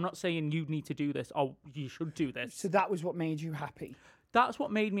lose weight. I'm not saying you need to do this or you should do this. So that was what made you happy. That's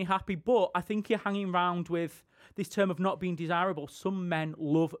what made me happy. But I think you're hanging around with this term of not being desirable. Some men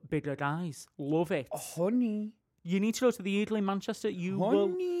love bigger guys. Love it. Honey. You need to go to the Eagle in Manchester. You will.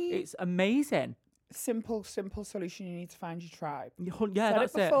 Honey. It's amazing. Simple solution. You need to find your tribe. Yeah, Said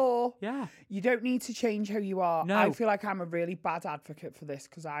that's it before. Yeah. You don't need to change how you are. No. I feel like I'm a really bad advocate for this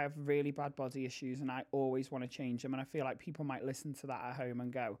because I have really bad body issues and I always want to change them. And I feel like people might listen to that at home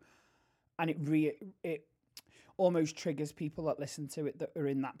and go, and it almost triggers people that listen to it that are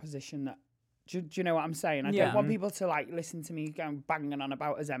in that position. That do you know what I'm saying? I Yeah. don't want people to like listen to me going banging on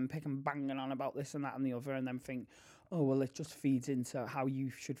about Ozempic and banging on about this and that and the other, and then think, oh well, it just feeds into how you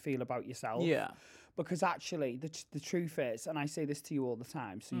should feel about yourself. Yeah. Because actually, the truth is, and I say this to you all the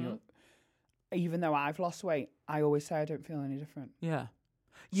time, so even though I've lost weight, I always say I don't feel any different. Yeah.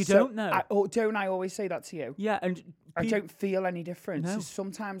 You So don't know. don't I always say that to you? Yeah, and I don't feel any different. No. So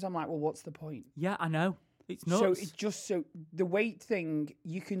sometimes I'm like, well, what's the point? Yeah, I know. It's nuts. So it's just the weight thing,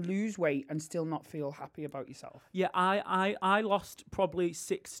 you can lose weight and still not feel happy about yourself. Yeah, I lost probably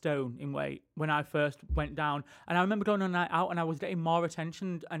 6 stone in weight when I first went down. And I remember going on a night out and I was getting more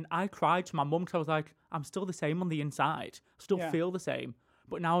attention. And I cried to my mum because I was like, I'm still the same on the inside. Still Yeah. feel the same.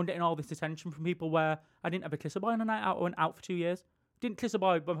 But now I'm getting all this attention from people where I didn't ever kiss a boy on a night out. I went out for 2 years. Didn't kiss a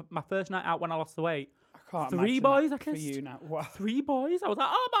boy, but my first night out when I lost the weight. I can't 3 imagine boys that I for kissed. you now. Wow. 3 boys. I was like,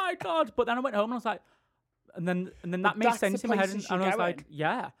 oh my God. But then I went home and I was like, and then that But made that's sense the in my head. places And I you're was like, going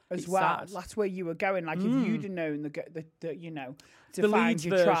yeah. As it's well, sad. that's where you were going. Like if you'd have known the you know, to The find Leeds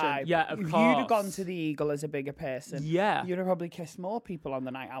your version, tribe, yeah, of if you'd have gone course. to the Eagle as a bigger person, Yeah. you'd have probably kissed more people on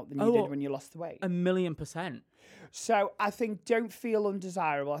the night out than you Oh, did when you lost the weight. 1,000,000%. So I think don't feel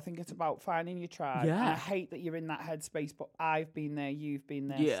undesirable. I think it's about finding your tribe. And I Yeah. hate that you're in that headspace, but I've been there, you've been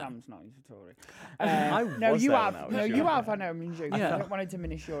there. Yeah. Sam's not into Tory. I No, was you there have. when I was No, you younger. have. I know. I'm joking. Yeah. I don't want to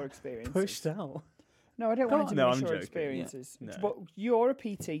diminish your experience. Pushed out. No, I don't Go want to on. No, diminish I'm your joking. experiences. Yeah. No. But you're a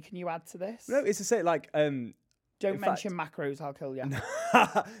PT. Can you add to this? No, it's to say like Don't in mention macros. I'll kill you.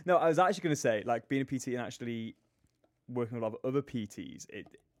 no, I was actually going to say like being a PT and actually working with a lot of other PTs.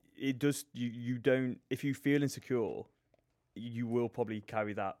 It does you don't if you feel insecure, you will probably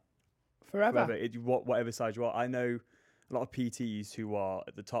carry that Forever. whatever size you are. I know a lot of PTs who are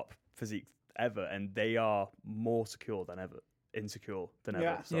at the top physique ever, and they are more insecure than ever.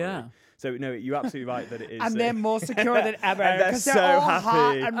 Yeah. Sorry. Yeah. So no, you're absolutely right that it is. And they're more secure than ever And they're because so they're all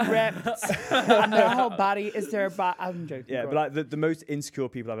hot happy. and ripped, and their whole body is their body. I'm joking. yeah, go but on. like the most insecure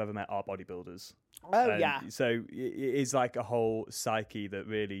people I've ever met are bodybuilders. Oh, And yeah. So it is like a whole psyche that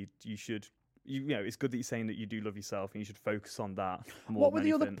really you should. You know, it's good that you're saying that you do love yourself and you should focus on that. More What were than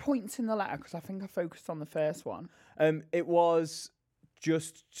the other anything. points in the letter? Because I think I focused on the first one. It was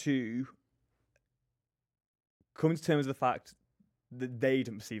just to come to terms with the fact that they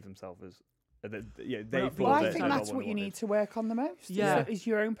didn't perceive themselves as. They Well, thought Well, I that think they that's got what you they need to work on the most. Yeah. Is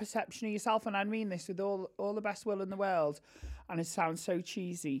your own perception of yourself, and I mean this with all the best will in the world. and it sounds so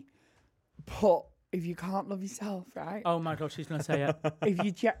cheesy, but if you can't love yourself, right? Oh my God, she's going to say it.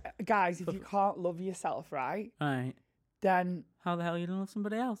 If you guys, if you can't love yourself, right? Right. Then How the hell are you going to love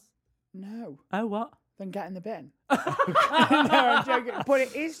somebody else? no. Oh, what? Then get in the bin. No, I'm joking. But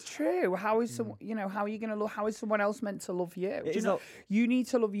it is true. How is how are you going to love? How is someone else meant to love you? You need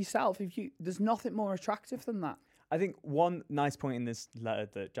to love yourself. There's nothing more attractive than that. I think one nice point in this letter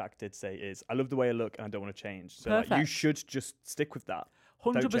that Jack did say is, I love the way I look and I don't want to change. So like, you Perfect. should just stick with that.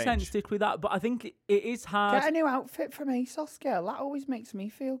 100% stick with that. But I think it is hard. Get a new outfit from ASOS, girl. That always makes me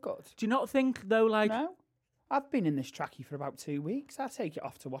feel good. Do you not think, though, like... No. I've been in this trackie for about 2 weeks. I take it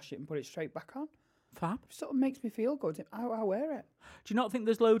off to wash it and put it straight back on. Fab. It sort of makes me feel good. I wear it. Do you not think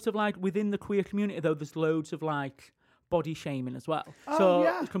there's loads of, like, within the queer community, though, there's loads of, like, body shaming as well? Oh, so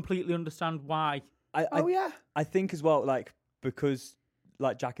yeah. I completely understand why. I think as well, like, because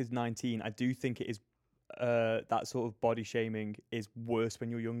like Jack is 19, I do think it is that sort of body shaming is worse when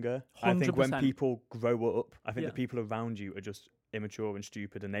you're younger. 100%. I think when people grow up, I think the people around you are just immature and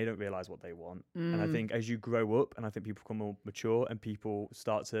stupid and they don't realise what they want. And I think as you grow up, and I think people become more mature and people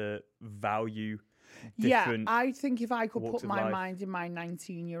start to value different I think if I could walks put of my life. mind in my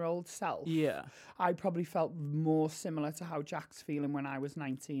 19-year-old self, Yeah. I probably felt more similar to how Jack's feeling when I was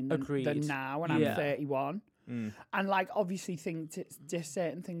 19 than Agreed. now when I'm 31. And like obviously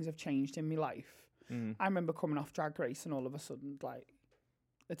certain things have changed in my life. I remember coming off Drag Race and all of a sudden like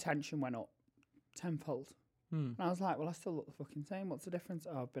the tension went up tenfold. And I was like, well, I still look the fucking same. What's the difference?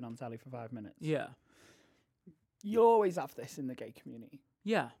 Oh, I've been on telly for 5 minutes. Yeah. You always have this in the gay community.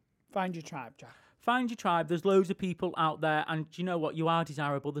 Yeah. Find your tribe, Jack. Find your tribe. There's loads of people out there, and do you know what? You are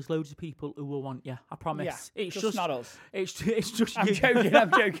desirable. There's loads of people who will want you. I promise. Yeah, It's just not us. It's just I'm you. joking.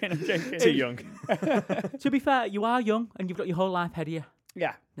 I'm joking. too young. To be fair, you are young, and you've got your whole life ahead of you.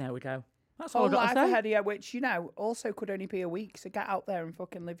 Yeah. There we go. That's all Whole I've got life to say. ahead of you, which, also could only be a week. So get out there and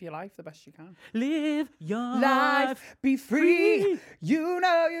fucking live your life the best you can. Live your Life, be free. You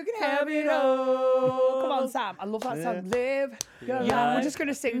know you can have it all. Come on, Sam. I love that song. Live your life. We're just going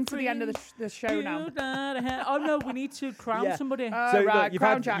to sing to the end of the show now. Oh, no, we need to crown somebody. So right, look,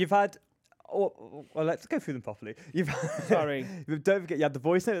 crown Jack. you've had. Well, let's go through them properly. Sorry. Don't forget, you had the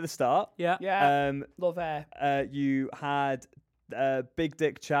voice note at the start. Yeah. Yeah. Love air. You had Big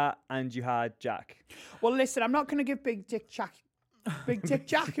Dick Chat, and you had Jack. Well, listen, I'm not going to give Big Dick Jack. Big Dick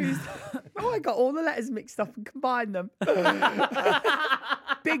Jack, who's... Oh, I got all the letters mixed up and combined them.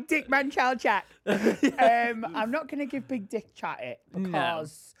 Big Dick Man Child Jack. I'm not going to give Big Dick Chat it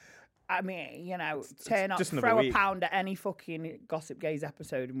because... I mean, turn up, just another throw a week. pound at any fucking Gossip Gaze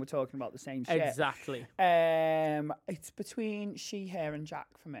episode and we're talking about the same shit. Exactly. It's between she, her and Jack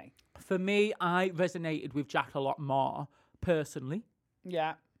for me. For me, I resonated with Jack a lot more, personally.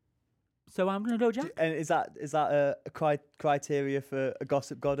 Yeah. So I'm going to go Jack. And is that a criteria for a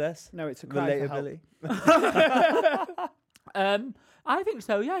gossip goddess? No, it's a cry for help. Relatability. I think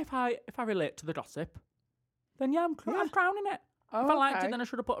so, yeah. If I relate to the gossip, then yeah, I'm crowning it. Oh, if I liked okay. it, then I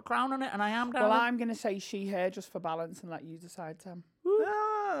should have put a crown on it, and I am down. Well, I'm going to say she, her just for balance and let you decide, Sam.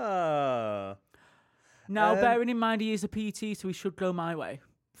 Ah. Now, bearing in mind he is a PT, so he should go my way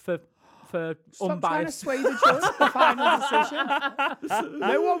for Stop unbiased. trying to sway the judge for the final decision.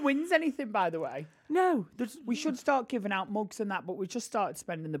 No one wins anything, by the way. No. We should start giving out mugs and that, but we just started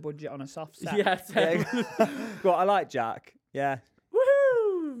spending the budget on a soft set. Yeah. Well, I like Jack. Yeah.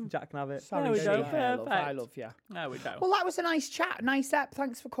 Woohoo! Jack can have it. Sorry, There we go, she, her, love. I perfect. love you. There we go. Well, that was a nice chat. Nice ep.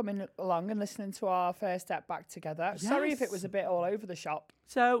 Thanks for coming along and listening to our first step back together. Sorry if it was a bit all over the shop.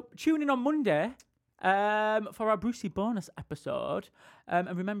 So, tune in on Monday for our Brucey bonus episode.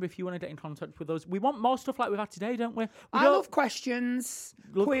 And remember, if you want to get in contact with us, we want more stuff like we've had today, don't we? I love questions,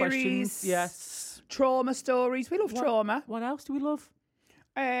 queries, questions, yes. trauma stories. We love trauma. What else do we love?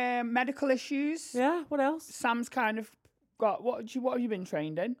 Medical issues. Yeah, what else? Sam's kind of got... What have you been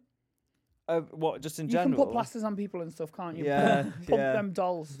trained in? What, just in You general? can put plasters on people and stuff, can't you? Yeah, Pump yeah. them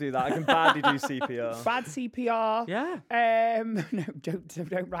dolls. Do that. I can badly do CPR. Bad CPR. Yeah. No,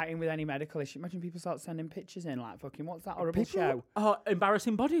 don't write in with any medical issue. Imagine people start sending pictures in like fucking what's that horrible show? Oh,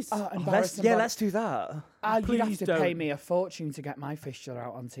 embarrassing bodies. Embarrassing Let's do that. You'd have Please to don't. pay me a fortune to get my fistula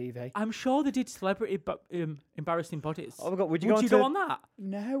out on TV. I'm sure they did celebrity embarrassing bodies. Oh my God, would you go on that?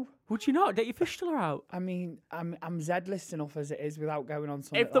 No. Would you not? Get your fistula out? I mean, I'm Z-list enough as it is without going on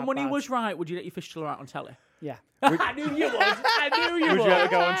something If the that money bad. was right, would you get your fistula out on telly? Yeah. I knew you would. I knew you would. Would you ever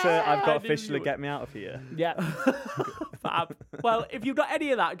go on to I've got I a knew fistula, you get me out of here? Yeah. Fab. Well, if you've got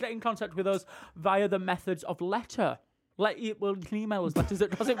any of that, get in contact with us via the methods of letter. You can email us, letters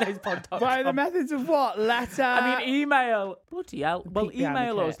at gossipdayspod.com. By the methods of what? Letter? I mean, email. Bloody hell. Well, Peek behind the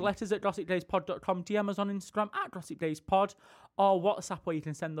email us, curtain. letters at gossipdayspod.com, DM us on Instagram at gossipdayspod, or WhatsApp where you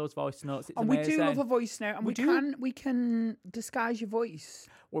can send those voice notes. It's And amazing. we do love a voice note, and we can disguise your voice.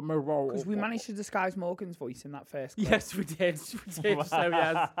 Because we managed to disguise Morgan's voice in that first clip. Yes, we did. So,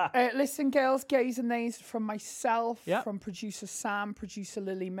 yes. Listen, girls, gays and nays, from myself, Yep. from producer Sam, producer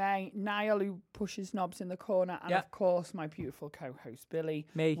Lily May, Niall, who pushes knobs in the corner, and Yep. of course, my beautiful co-host Billy.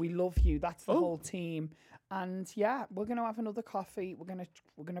 Me. We love you. That's the whole team. And yeah, we're going to have another coffee. We're going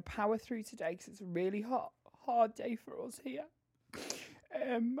to power through today because it's a really hard day for us here. I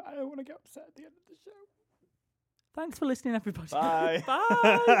don't want to get upset at the end of the show. Thanks for listening, everybody. Bye.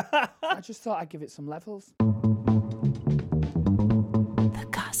 Bye. I just thought I'd give it some levels. The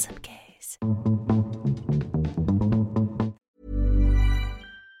Gossip Gaze.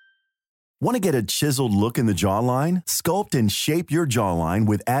 Want to get a chiseled look in the jawline? Sculpt and shape your jawline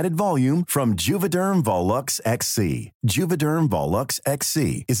with added volume from Juvederm Volux XC. Juvederm Volux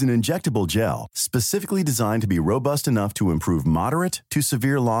XC is an injectable gel specifically designed to be robust enough to improve moderate to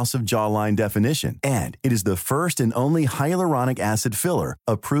severe loss of jawline definition. And it is the first and only hyaluronic acid filler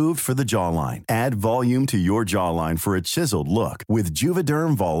approved for the jawline. Add volume to your jawline for a chiseled look with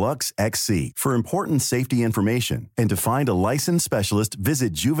Juvederm Volux XC. For important safety information and to find a licensed specialist,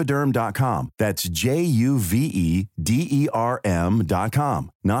 visit juvederm.com. That's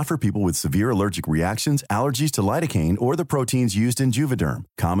JUVEDERM.com. Not for people with severe allergic reactions, allergies to lidocaine, or the proteins used in Juvederm.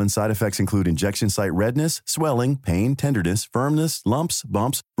 Common side effects include injection site redness, swelling, pain, tenderness, firmness, lumps,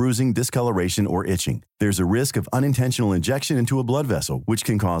 bumps, bruising, discoloration, or itching. There's a risk of unintentional injection into a blood vessel, which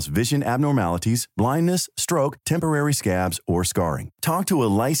can cause vision abnormalities, blindness, stroke, temporary scabs, or scarring. Talk to a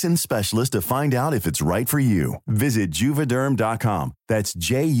licensed specialist to find out if it's right for you. Visit Juvederm.com. That's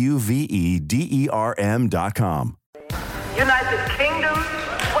JUVEDERM.com. United Kingdom,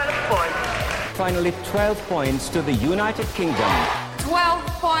 12 points. Finally, 12 points to the United Kingdom. 12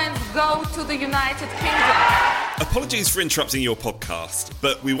 points go to the United Kingdom. Apologies for interrupting your podcast,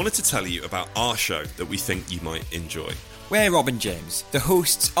 but we wanted to tell you about our show that we think you might enjoy. We're Rob and James, the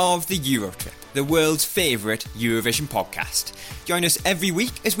hosts of the Eurotrip, the world's favourite Eurovision podcast. Join us every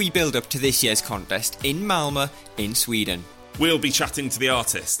week as we build up to this year's contest in Malmö, in Sweden. We'll be chatting to the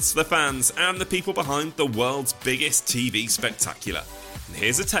artists, the fans, and the people behind the world's biggest TV spectacular. And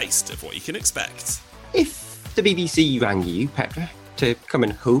here's a taste of what you can expect. If the BBC rang you, Petra, to come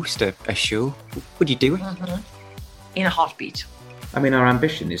and host a show, would you do it? In a heartbeat. I mean, our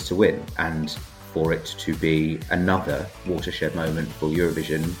ambition is to win, and for it to be another watershed moment for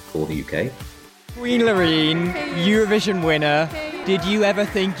Eurovision for the UK. Queen Loreen, Eurovision winner. Did you ever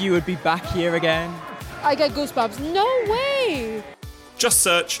think you would be back here again? I get goosebumps. No way! Just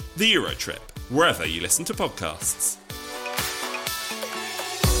search The Eurotrip wherever you listen to podcasts.